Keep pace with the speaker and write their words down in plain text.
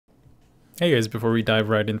Hey guys, before we dive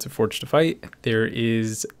right into Forge to Fight, there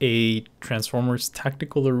is a Transformers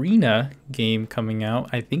Tactical Arena game coming out.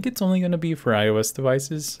 I think it's only going to be for iOS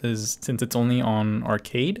devices since it's only on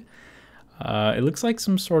arcade. It looks like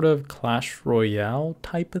some sort of Clash Royale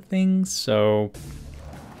type of thing, so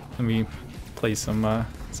let me play some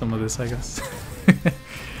of this, I guess.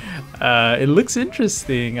 It looks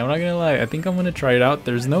interesting, I'm not gonna lie. I think I'm gonna try it out.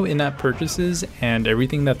 There's no in-app purchases, and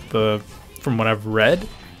everything that from what I've read,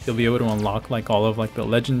 you'll be able to unlock like all of like the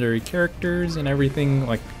legendary characters and everything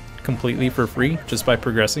like completely for free just by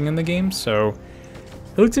progressing in the game. So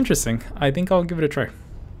it looks interesting. I think I'll give it a try.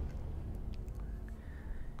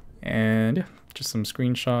 And yeah, just some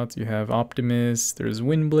screenshots. You have Optimus, there's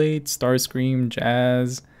Windblade, Starscream,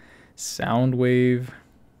 Jazz, Soundwave.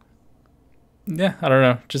 Yeah, I don't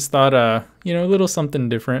know. Just thought, you know, a little something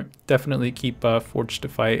different. Definitely keep Forge to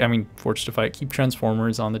Fight, keep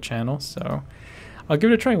Transformers on the channel. So I'll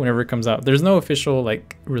give it a try whenever it comes out. There's no official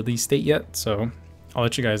like release date yet, so I'll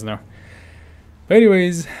let you guys know. But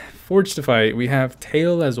anyways, Forge to Fight, we have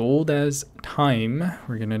Tale as Old as Time.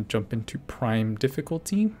 We're gonna jump into Prime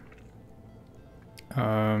difficulty.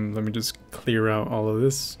 Let me just clear out all of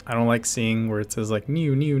this. I don't like seeing where it says like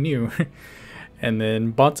new. And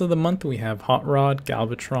then bots of the month, we have Hot Rod,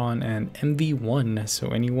 Galvatron, and MV1. So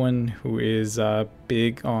anyone who is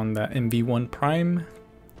big on that MV1 Prime,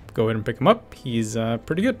 go ahead and pick him up. He's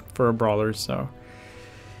pretty good for a brawler, so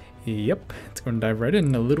yep, it's going to dive right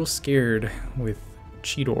in. A little scared with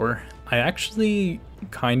Cheetor. I actually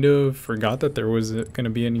kind of forgot that there was going to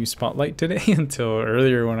be a new spotlight today until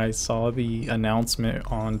earlier when I saw the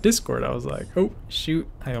announcement on Discord. I was like, oh shoot,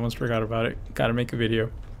 I almost forgot about it. Gotta make a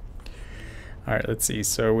video. Alright, let's see.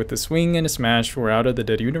 So with a swing and a smash, we're out of the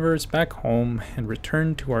dead universe, back home, and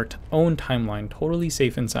return to our own timeline, totally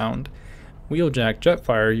safe and sound. Wheeljack,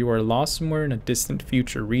 Jetfire, you are lost somewhere in a distant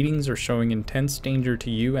future. Readings are showing intense danger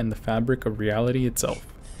to you and the fabric of reality itself.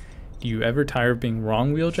 Do you ever tire of being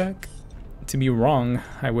wrong, Wheeljack? To be wrong,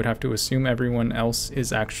 I would have to assume everyone else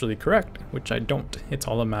is actually correct, which I don't. It's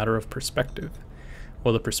all a matter of perspective.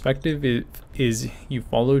 Well, the perspective is you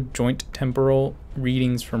followed joint temporal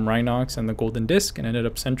readings from Rhinox and the Golden Disc and ended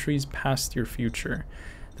up centuries past your future.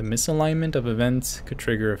 The misalignment of events could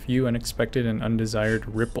trigger a few unexpected and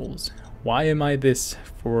undesired ripples. Why am I this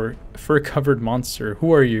fur-covered monster?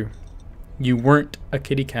 Who are you? You weren't a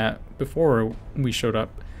kitty cat before we showed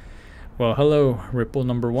up. Well, hello, ripple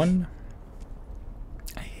number one.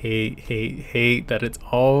 I hate that it's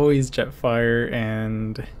always Jetfire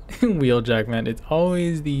and Wheeljack, man. It's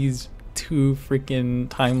always these two freaking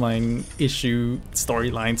timeline issue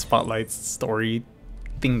storyline spotlights story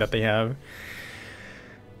thing that they have.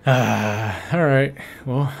 Alright,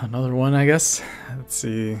 well, another one, I guess. Let's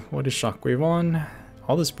see, what is Shockwave on?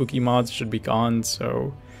 All the spooky mods should be gone,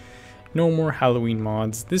 so no more Halloween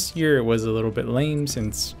mods. This year it was a little bit lame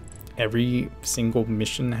since every single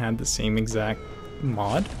mission had the same exact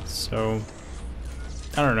mod, so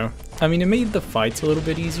I don't know. I mean, it made the fights a little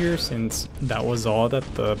bit easier since that was all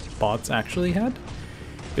that the bots actually had.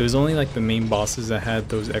 It was only like the main bosses that had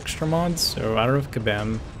those extra mods, so I don't know if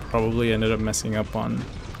Kabam probably ended up messing up on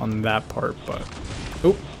that part, but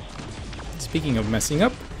oh, speaking of messing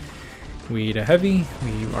up, we need a heavy.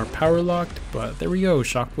 We are power locked, but there we go.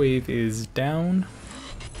 Shockwave is down.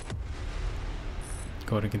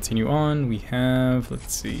 Go ahead and continue on. We have,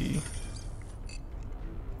 let's see,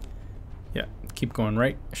 yeah, keep going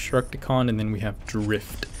right. Shrugticon, and then we have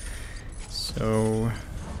Drift. So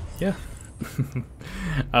yeah.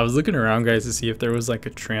 I was looking around, guys, to see if there was like a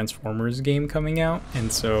Transformers game coming out,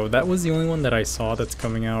 and so that was the only one that I saw that's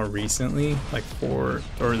coming out recently, like or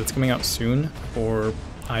that's coming out soon for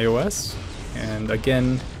iOS. And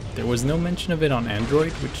again, there was no mention of it on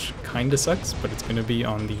Android, which kind of sucks, but it's going to be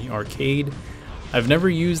on the arcade. I've never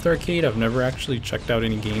used arcade. I've never actually checked out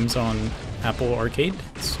any games on Apple Arcade,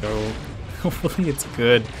 so hopefully it's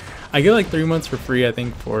good. I get like 3 months for free, I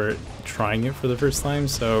think, for trying it for the first time,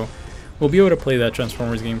 so we'll be able to play that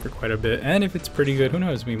Transformers game for quite a bit, and if it's pretty good, who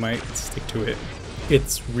knows, we might stick to it.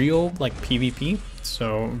 It's real, like, PvP,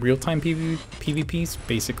 so real-time PvP is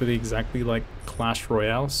basically exactly like Clash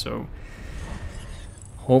Royale, so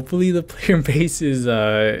hopefully the player base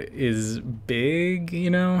is big,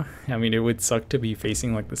 you know? I mean, it would suck to be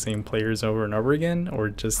facing, like, the same players over and over again, or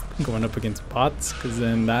just going up against bots, because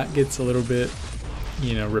then that gets a little bit,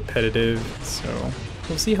 you know, repetitive, so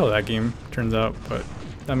we'll see how that game turns out, but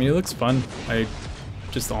I mean, it looks fun. I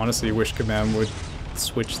just honestly wish Kabam would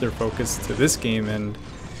switch their focus to this game and,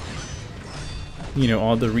 you know,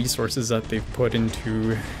 all the resources that they've put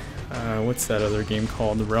into, what's that other game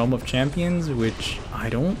called? The Realm of Champions, which I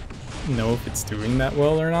don't know if it's doing that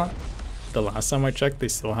well or not. the last time I checked, they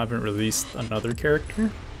still haven't released another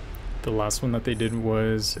character. The last one that they did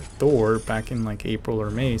was Thor back in like April or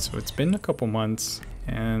May, so it's been a couple months,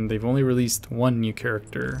 and they've only released one new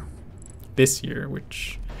character this year,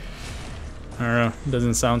 which I don't know,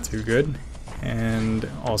 doesn't sound too good. And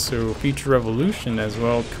also Future Revolution as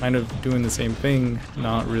well, kind of doing the same thing,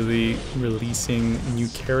 not really releasing new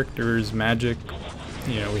characters. Magic,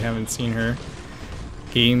 you know, we haven't seen her.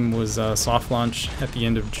 Game was soft launch at the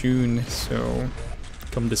end of June, so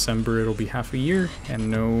come December it'll be half a year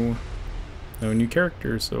and no new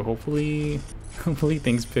characters. So hopefully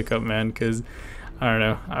things pick up, man, because I don't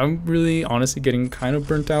know, I'm really honestly getting kind of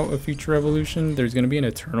burnt out of Future Revolution. There's going to be an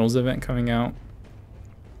Eternals event coming out,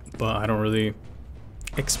 but I don't really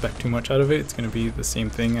expect too much out of it. It's going to be the same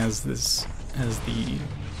thing as the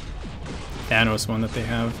Thanos one that they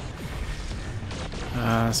have.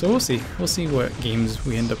 So we'll see what games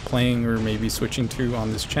we end up playing or maybe switching to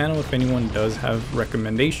on this channel. If anyone does have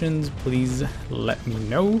recommendations, please let me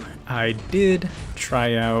know. I did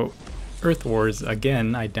try out Earth Wars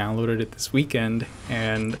again. I downloaded it this weekend,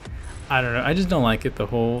 and I don't know, I just don't like it. The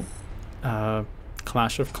whole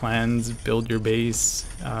Clash of Clans, build your base,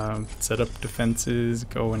 set up defenses,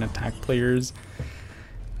 go and attack players.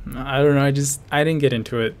 I don't know, I didn't get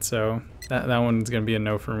into it, so that one's gonna be a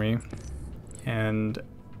no for me. And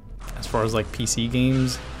as far as like PC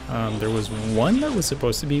games, there was one that was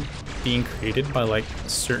supposed to be being created by like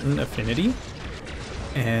Certain Affinity,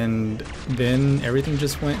 and then everything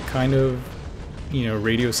just went kind of, you know,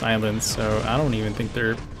 radio silence, so I don't even think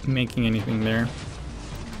they're making anything there.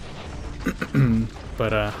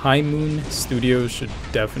 But High Moon Studios should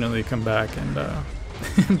definitely come back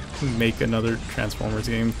and make another Transformers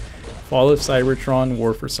game. Fall of Cybertron,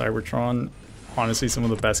 War for Cybertron, honestly some of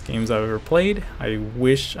the best games I've ever played. I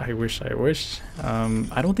wish. I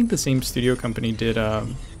don't think the same studio company did the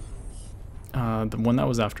one that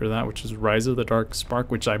was after that, which is Rise of the Dark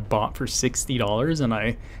Spark, which I bought for $60 and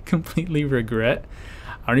I completely regret.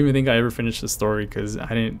 I don't even think I ever finished the story because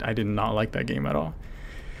I did not like that game at all.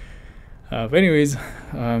 But anyways,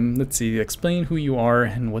 let's see. Explain who you are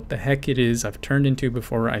and what the heck it is I've turned into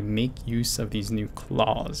before I make use of these new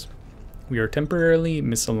claws. We are temporarily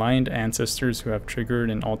misaligned ancestors who have triggered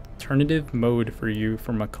an alternative mode for you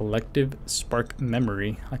from a collective spark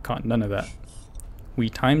memory. I caught none of that. We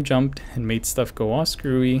time jumped and made stuff go all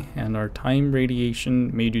screwy, and our time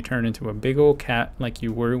radiation made you turn into a big old cat like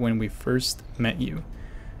you were when we first met you.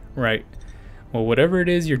 Right. Well, whatever it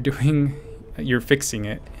is you're doing, you're fixing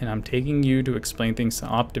it, and I'm taking you to explain things to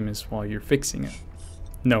Optimus while you're fixing it.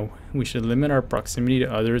 No, we should limit our proximity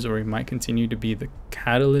to others, or we might continue to be the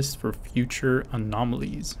catalyst for future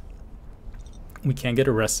anomalies. We can't get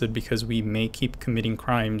arrested because we may keep committing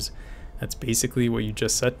crimes. That's basically what you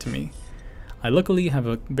just said to me. I luckily have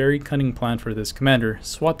a very cunning plan for this, Commander.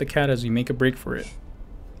 Swat the cat as we make a break for it.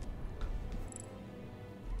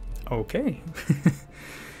 Okay.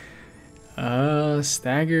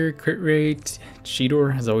 Stagger, crit rate.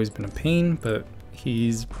 Cheetor has always been a pain, but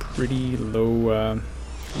he's pretty low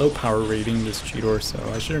power rating, this Cheetor, so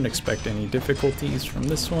I shouldn't expect any difficulties from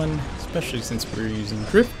this one, especially since we're using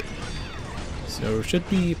Drift. So should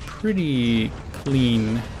be pretty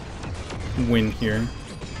clean win here.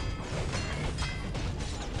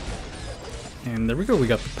 And there we go, we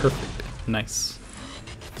got the perfect. Nice.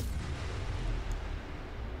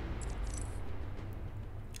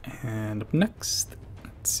 And up next,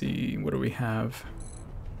 let's see, what do we have?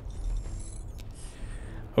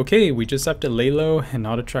 Okay, we just have to lay low and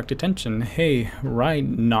not attract attention. Hey,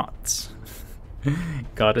 Rhinox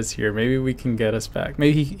got us here. Maybe we can get us back.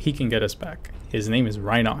 Maybe he can get us back. His name is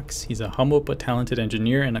Rhinox. He's a humble but talented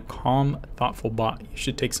engineer and a calm, thoughtful bot. You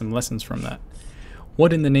should take some lessons from that.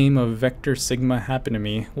 What in the name of Vector Sigma happened to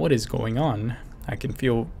me? What is going on? I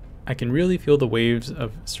can really feel the waves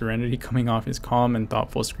of serenity coming off his calm and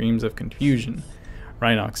thoughtful screams of confusion.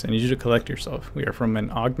 Rhinox, I need you to collect yourself. We are from an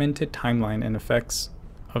augmented timeline, and effects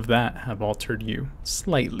of that have altered you.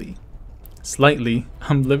 Slightly. Slightly?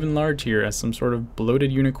 I'm living large here as some sort of bloated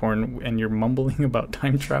unicorn, and you're mumbling about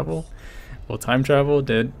time travel? Well, time travel,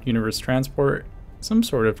 dead universe transport, some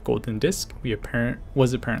sort of golden disc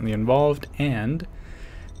was apparently involved, and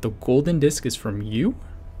the golden disc is from you?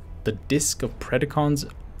 The disc of Predacons?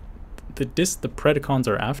 The disc the Predacons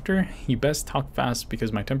are after? You best talk fast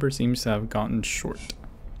because my temper seems to have gotten short.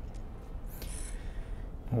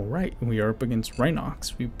 Alright, we are up against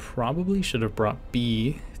Rhinox. We probably should have brought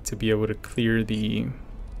B to be able to clear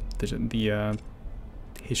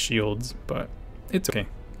his shields, but it's okay.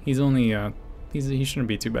 He's only he shouldn't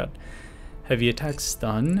be too bad. heavy attack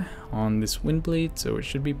stun on this wind blade, so it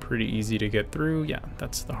should be pretty easy to get through. Yeah,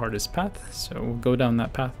 that's the hardest path, so we'll go down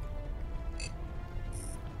that path.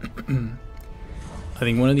 I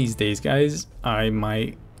think one of these days, guys, I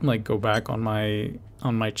might like go back on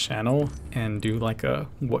my channel and do like a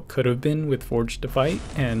what could have been with Forged to Fight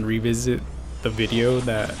and revisit the video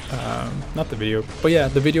that not the video, but yeah,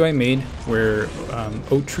 the video I made where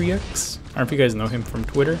Otrix, I don't know if you guys know him from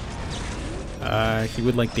Twitter, he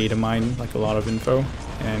would like data mine like a lot of info,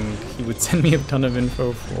 and he would send me a ton of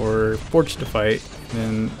info for Forged to Fight, and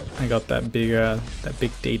then I got that big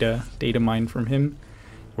data mine from him,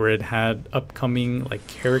 where it had upcoming like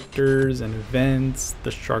characters and events.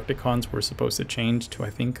 The Sharkticons were supposed to change to,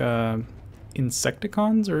 I think,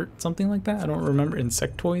 Insecticons or something like that. I don't remember.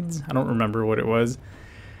 Insectoids. I don't remember what it was.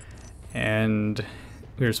 And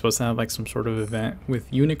we were supposed to have like some sort of event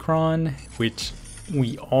with Unicron, which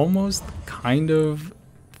we almost kind of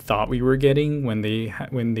thought we were getting when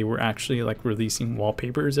they were actually like releasing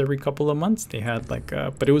wallpapers every couple of months. They had like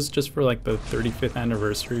but it was just for like the 35th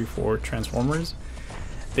anniversary for Transformers.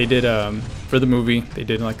 They did for the movie, they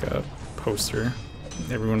did like a poster.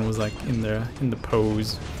 Everyone was like in the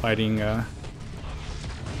pose fighting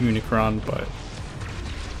Unicron, but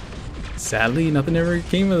sadly nothing ever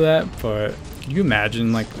came of that. But can you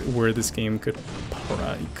imagine like where this game could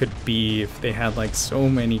be if they had like so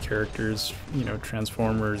many characters, you know,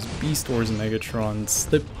 Transformers, Beast Wars, and Megatron,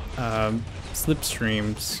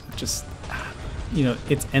 Slipstreams, just, you know,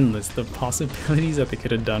 it's endless. The possibilities that they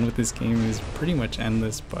could have done with this game is pretty much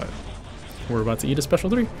endless, but we're about to eat a special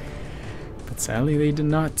 3. But sadly they did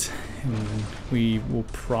not, and we will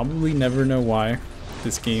probably never know why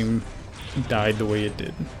this game died the way it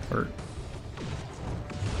did. Or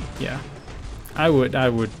yeah, I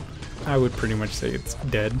would pretty much say it's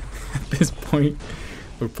dead at this point.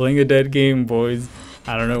 We're playing a dead game, boys.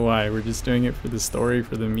 I don't know why. We're just doing it for the story,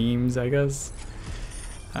 for the memes, I guess.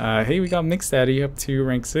 Hey, we got Mixed Daddy up to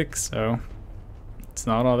rank 6, so it's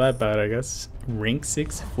not all that bad, I guess. Rank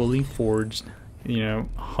 6, fully forged, you know,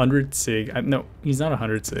 100 sig. No, he's not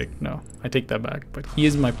 100 sig. No, I take that back. But he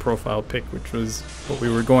is my profile pick, which was what we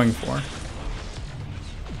were going for.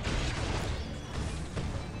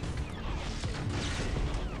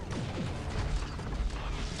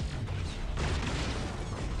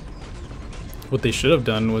 What they should have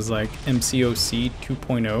done was like MCOC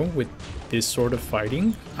 2.0 with this sort of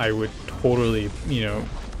fighting. I would totally, you know,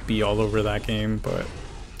 be all over that game, but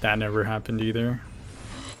that never happened either.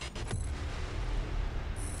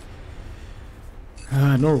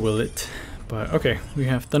 Nor will it. But okay, we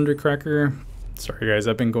have Thundercracker. Sorry guys,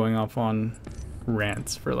 I've been going off on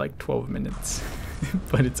rants for like 12 minutes,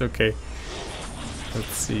 but it's okay. Let's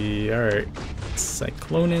see. All right,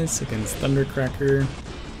 Cyclonus against Thundercracker.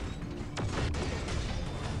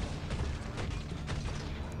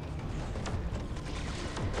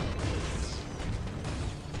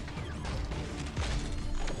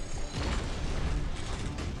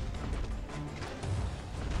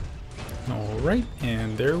 Alright,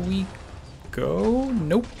 and there we go.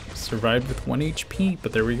 Nope, survived with 1 HP,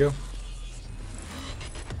 but there we go.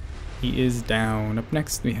 He is down. Up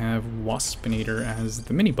next we have Waspinator as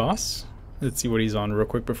the mini-boss. Let's see what he's on real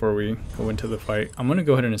quick before we go into the fight. I'm gonna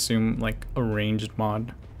go ahead and assume like a ranged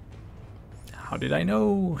mod. How did I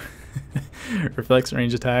know? Reflects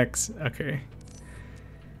range attacks. Okay.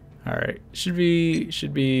 Alright, should be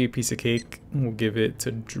a piece of cake. We'll give it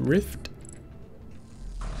to Drift.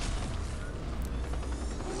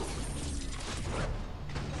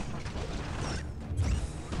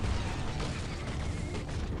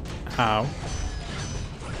 Ow.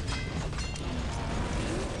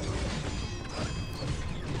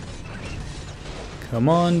 Come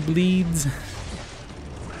on, bleeds.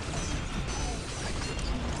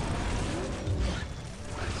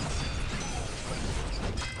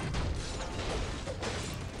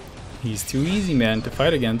 He's too easy, man, to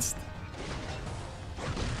fight against.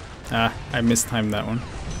 Ah, I mistimed that one.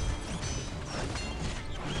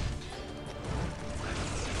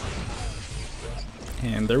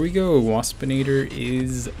 And there we go, Waspinator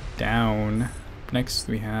is down. Next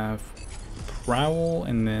we have Prowl,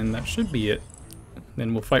 and then that should be it.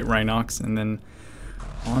 Then we'll fight Rhinox, and then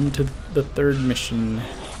on to the third mission.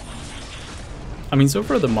 I mean, so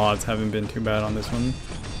far the mods haven't been too bad on this one.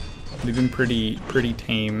 They've been pretty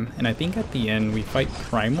tame, and I think at the end we fight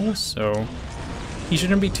Primal, so he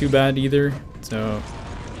shouldn't be too bad either. So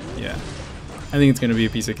yeah, I think it's gonna be a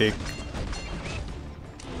piece of cake.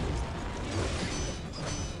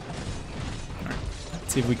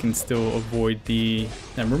 See if we can still avoid the...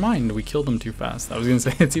 Never mind, we killed him too fast. I was gonna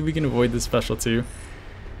say, let's see if we can avoid the special 2.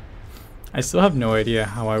 I still have no idea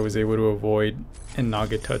how I was able to avoid and not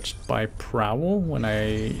get touched by Prowl when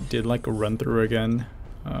I did like a run through again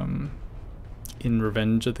in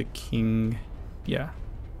Revenge of the King. Yeah,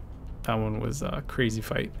 that one was a crazy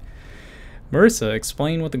fight. Marissa,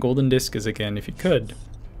 explain what the golden disc is again if you could.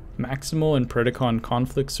 Maximal and Predacon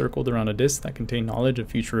conflicts circled around a disc that contained knowledge of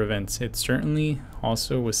future events. It certainly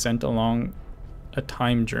also was sent along a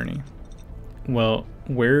time journey. Well,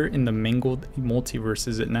 where in the mangled multiverse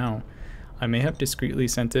is it now? I may have discreetly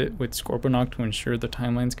sent it with Scorponok to ensure the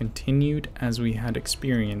timelines continued as we had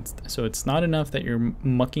experienced. So it's not enough that you're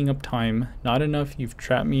mucking up time, not enough you've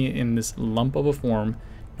trapped me in this lump of a form,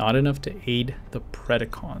 not enough to aid the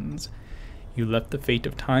Predacons. You left the fate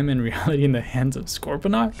of time and reality in the hands of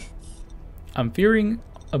Scorponok? I'm fearing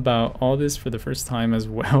about all this for the first time as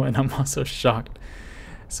well, and I'm also shocked.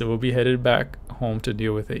 So we'll be headed back home to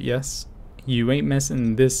deal with it, yes? You ain't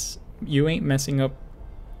messing up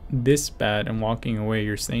this bad and walking away.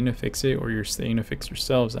 You're staying to fix it, or you're staying to fix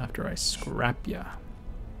yourselves after I scrap ya.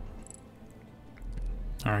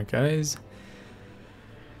 Alright guys.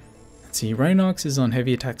 Let's see, Rhinox is on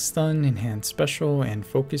heavy attack stun, enhanced special, and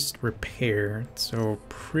focused repair. So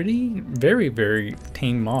very, very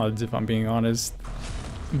tame mods if I'm being honest.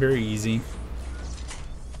 Very easy.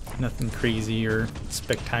 Nothing crazy or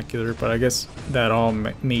spectacular, but I guess that all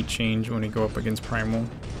may change when we go up against Primal.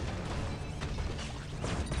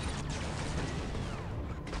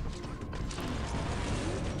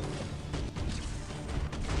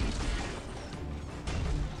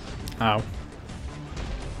 Ow.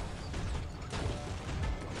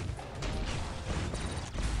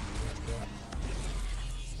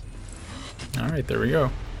 Alright, there we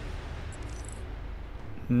go.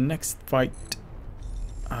 Next fight.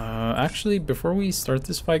 Actually, before we start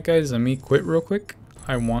this fight, guys, let me quit real quick.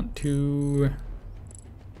 I want to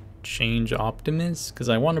change Optimus, because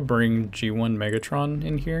I want to bring G1 Megatron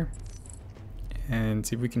in here and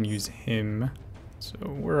see if we can use him. So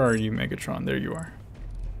where are you, Megatron? There you are.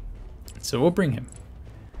 So we'll bring him.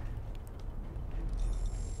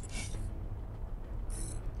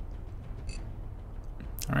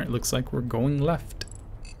 Alright, looks like we're going left.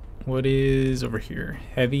 What is over here?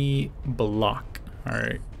 Heavy block.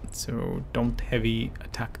 Alright, so don't heavy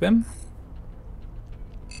attack them.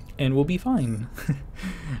 And we'll be fine.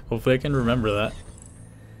 Hopefully I can remember that.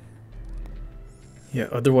 Yeah,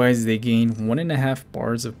 otherwise they gain 1.5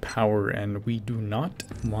 bars of power, and we do not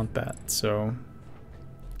want that. So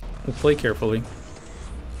we'll play carefully.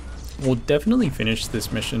 We'll definitely finish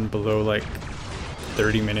this mission below like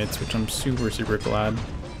 30 minutes, which I'm super glad.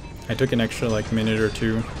 I took an extra like minute or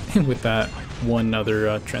two with that one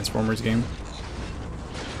other Transformers game.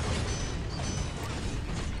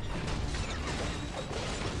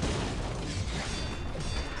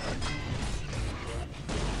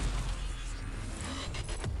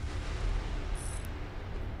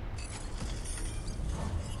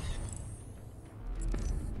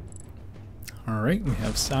 Alright, we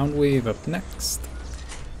have Soundwave up next.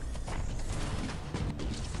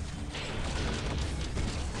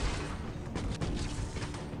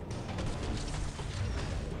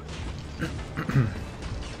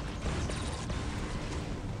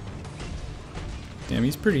 Damn,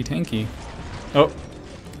 he's pretty tanky. Oh,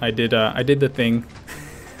 I did the thing.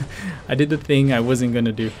 I did the thing I wasn't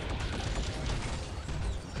gonna do.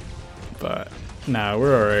 But nah,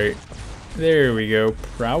 we're alright. There we go.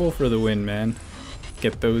 Prowl for the win, man.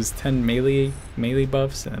 Get those 10 melee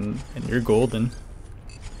buffs and you're golden.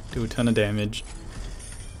 Do a ton of damage.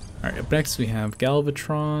 Alright, up next we have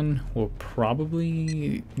Galvatron. We'll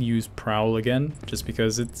probably use Prowl again, just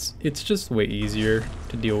because it's just way easier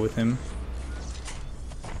to deal with him.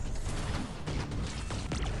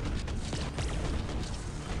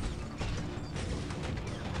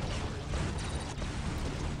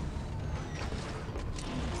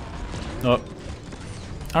 Oh,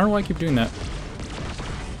 I don't know why I keep doing that.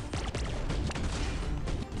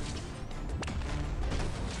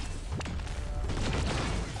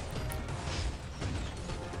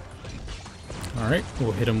 Alright,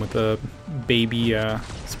 we'll hit him with a baby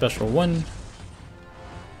special one.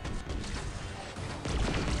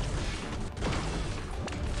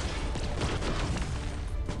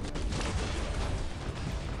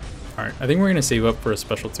 Alright, I think we're gonna save up for a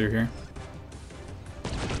special 2 here.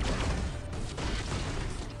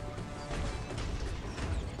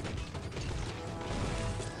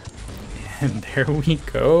 And there we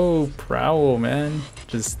go, Prowl, man.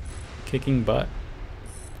 Just kicking butt.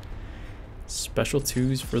 Special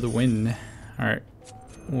 2s for the win. Alright,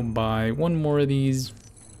 we'll buy one more of these.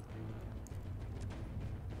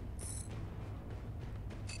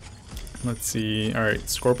 Let's see. All right,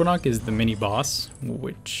 Scorponok is the mini boss,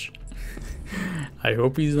 which I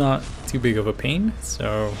hope he's not too big of a pain.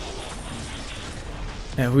 So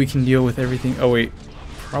yeah, we can deal with everything. Oh wait,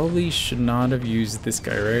 probably should not have used this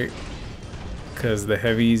guy, right? Because the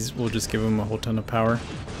heavies will just give him a whole ton of power.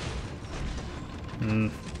 I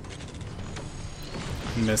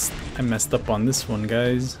messed up on this one,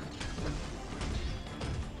 guys.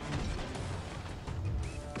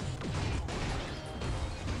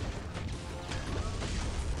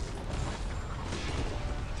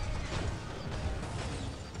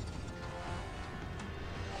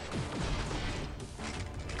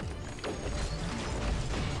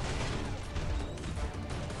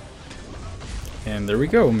 And there we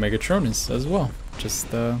go, Megatronus as well. Just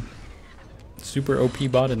super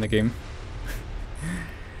OP bot in the game.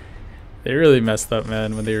 They really messed up,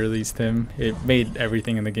 man, when they released him. It made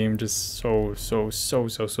everything in the game just so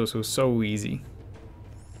easy.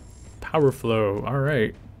 Power flow,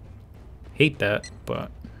 alright. Hate that,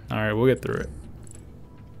 but alright, we'll get through it.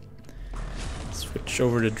 Switch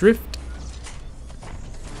over to drift.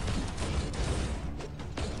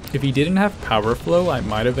 If he didn't have power flow, I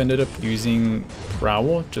might have ended up using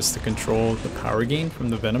Prowl just to control the power gain from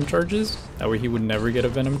the venom charges. That way he would never get a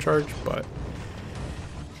venom charge, but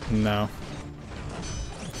no.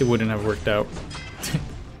 It wouldn't have worked out.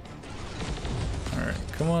 Alright,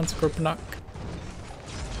 come on, Scorponok.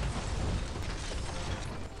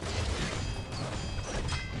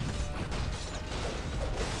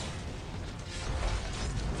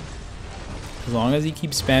 As long as he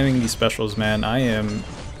keeps spamming these specials, man, I am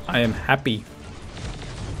happy.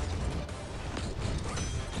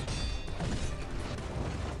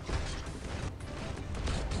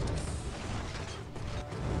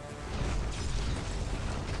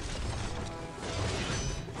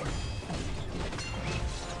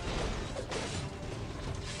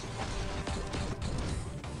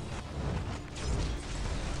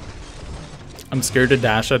 I'm scared to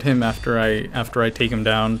dash at him after I take him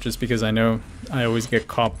down, just because I know I always get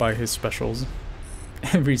caught by his specials.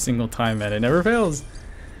 Every single time, man. It never fails.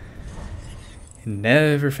 It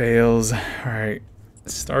never fails. Alright.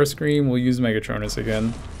 Starscream, we'll use Megatronus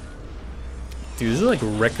again. Dude, this is like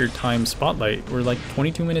record time spotlight. We're like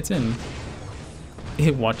 22 minutes in.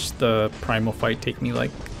 Watch the primal fight take me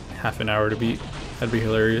like half an hour to beat. That'd be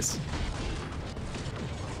hilarious.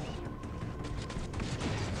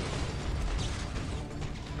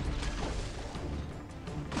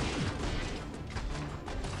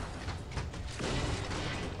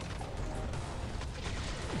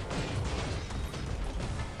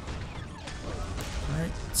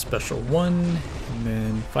 Special 1, and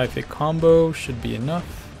then 5-hit combo should be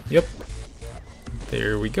enough. Yep.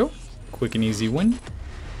 There we go. Quick and easy win.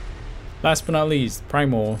 Last but not least,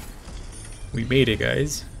 Primal. We made it,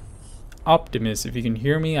 guys. Optimus, if you can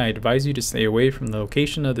hear me, I advise you to stay away from the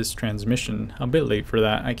location of this transmission. A bit late for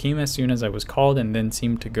that. I came as soon as I was called and then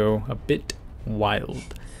seemed to go a bit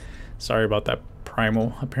wild. Sorry about that,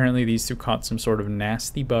 Primal. Apparently these two caught some sort of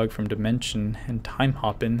nasty bug from Dimension and Time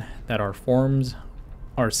Hoppin' that our forms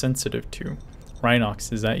are sensitive to.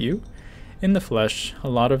 Rhinox, is that you? In the flesh, a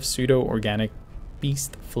lot of pseudo-organic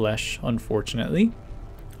beast flesh, unfortunately.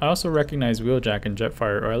 I also recognize Wheeljack and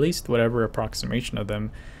Jetfire, or at least whatever approximation of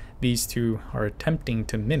them these two are attempting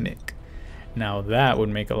to mimic. Now that would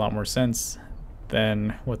make a lot more sense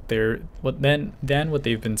than what they've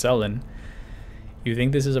been selling. You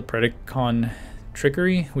think this is a Predacon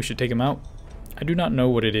trickery? We should take them out. I do not know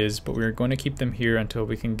what it is, but we are going to keep them here until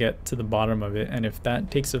we can get to the bottom of it, and if that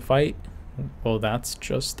takes a fight, well, that's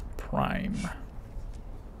just prime.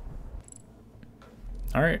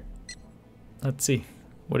 Alright, let's see.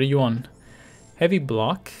 What are you on? Heavy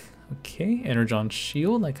block. Okay, Energon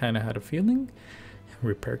shield, I kind of had a feeling.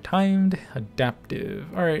 Repair timed.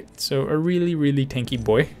 Adaptive. Alright, so a really tanky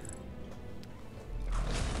boy.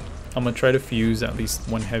 I'm going to try to fuse at least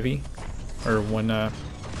one heavy, or one,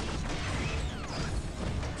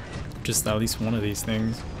 just at least one of these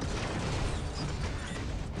things.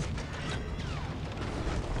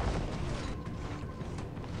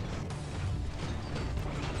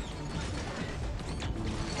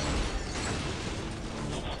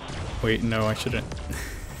 Wait, no, I shouldn't.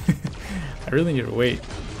 I really need to wait.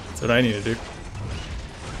 That's what I need to do.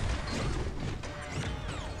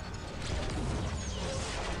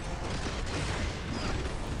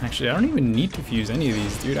 Actually, I don't even need to fuse any of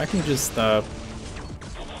these, dude. I can just, I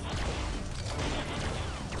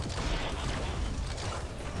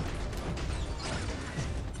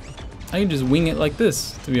can just wing it like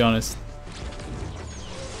this, to be honest.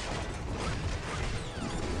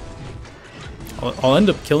 I'll end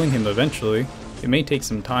up killing him eventually. It may take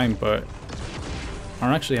some time, but I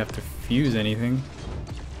don't actually have to fuse anything.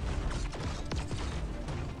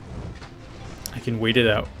 I can wait it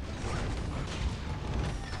out.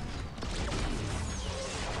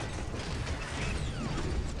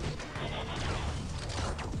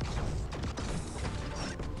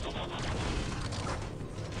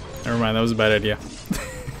 Never mind, that was a bad idea.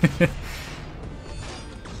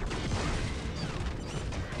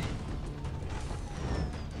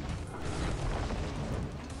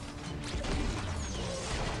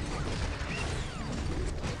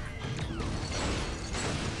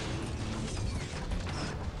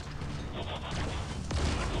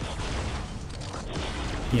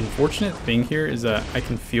 The unfortunate thing here is that I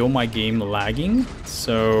can feel my game lagging,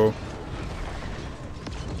 so...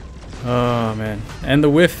 Oh man, and the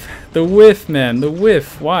whiff, man, the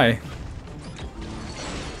whiff, why?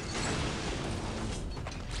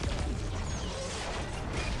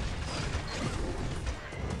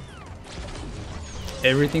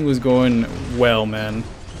 Everything was going well, man.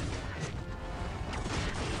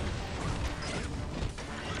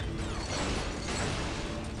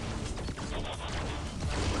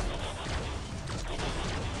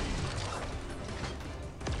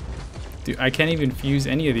 Dude, I can't even fuse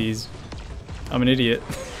any of these. I'm an idiot.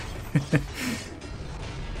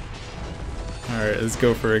 Alright, let's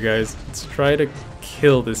go for it, guys. Let's try to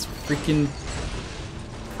kill this freaking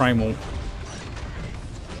primal.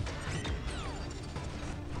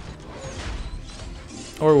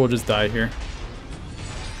 Or we'll just die here.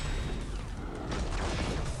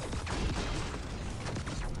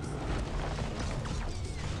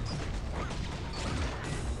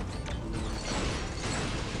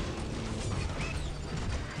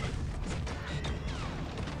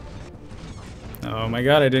 Oh my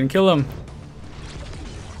god, I didn't kill him.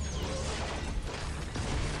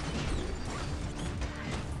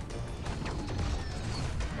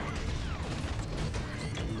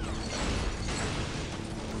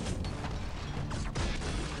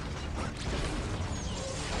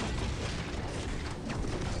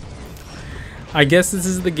 I guess this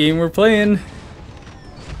is the game we're playing.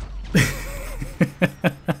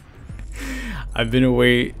 I've been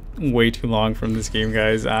away way too long from this game,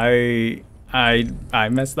 guys. I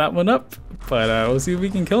messed that one up, but we'll see if we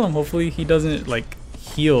can kill him. Hopefully he doesn't like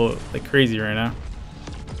heal like crazy right now.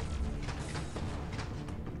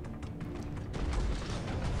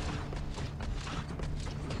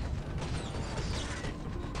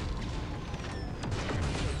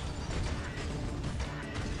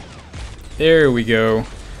 There we go.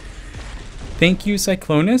 Thank you,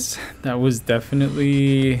 Cyclonus. That was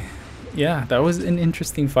definitely, yeah, that was an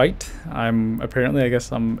interesting fight. I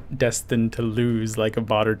guess I'm destined to lose like a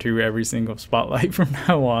bot or two every single spotlight from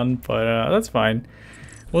now on, but that's fine.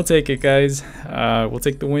 We'll take it, guys. We'll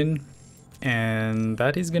take the win. And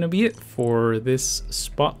that is gonna be it for this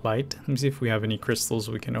spotlight. Let me see if we have any crystals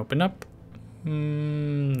we can open up.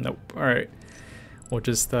 Nope. All right. We'll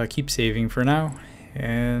just keep saving for now.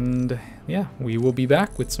 And yeah, we will be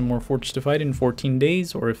back with some more Forged to Fight in 14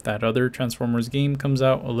 days, or if that other Transformers game comes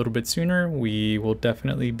out a little bit sooner, we will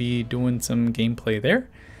definitely be doing some gameplay there.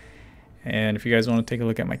 And if you guys want to take a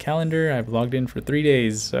look at my calendar, I've logged in for 3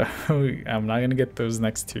 days, so I'm not gonna get those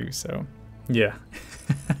next 2, so yeah.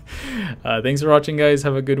 Thanks for watching, guys.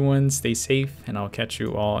 Have a good one, stay safe, and I'll catch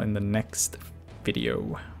you all in the next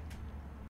video.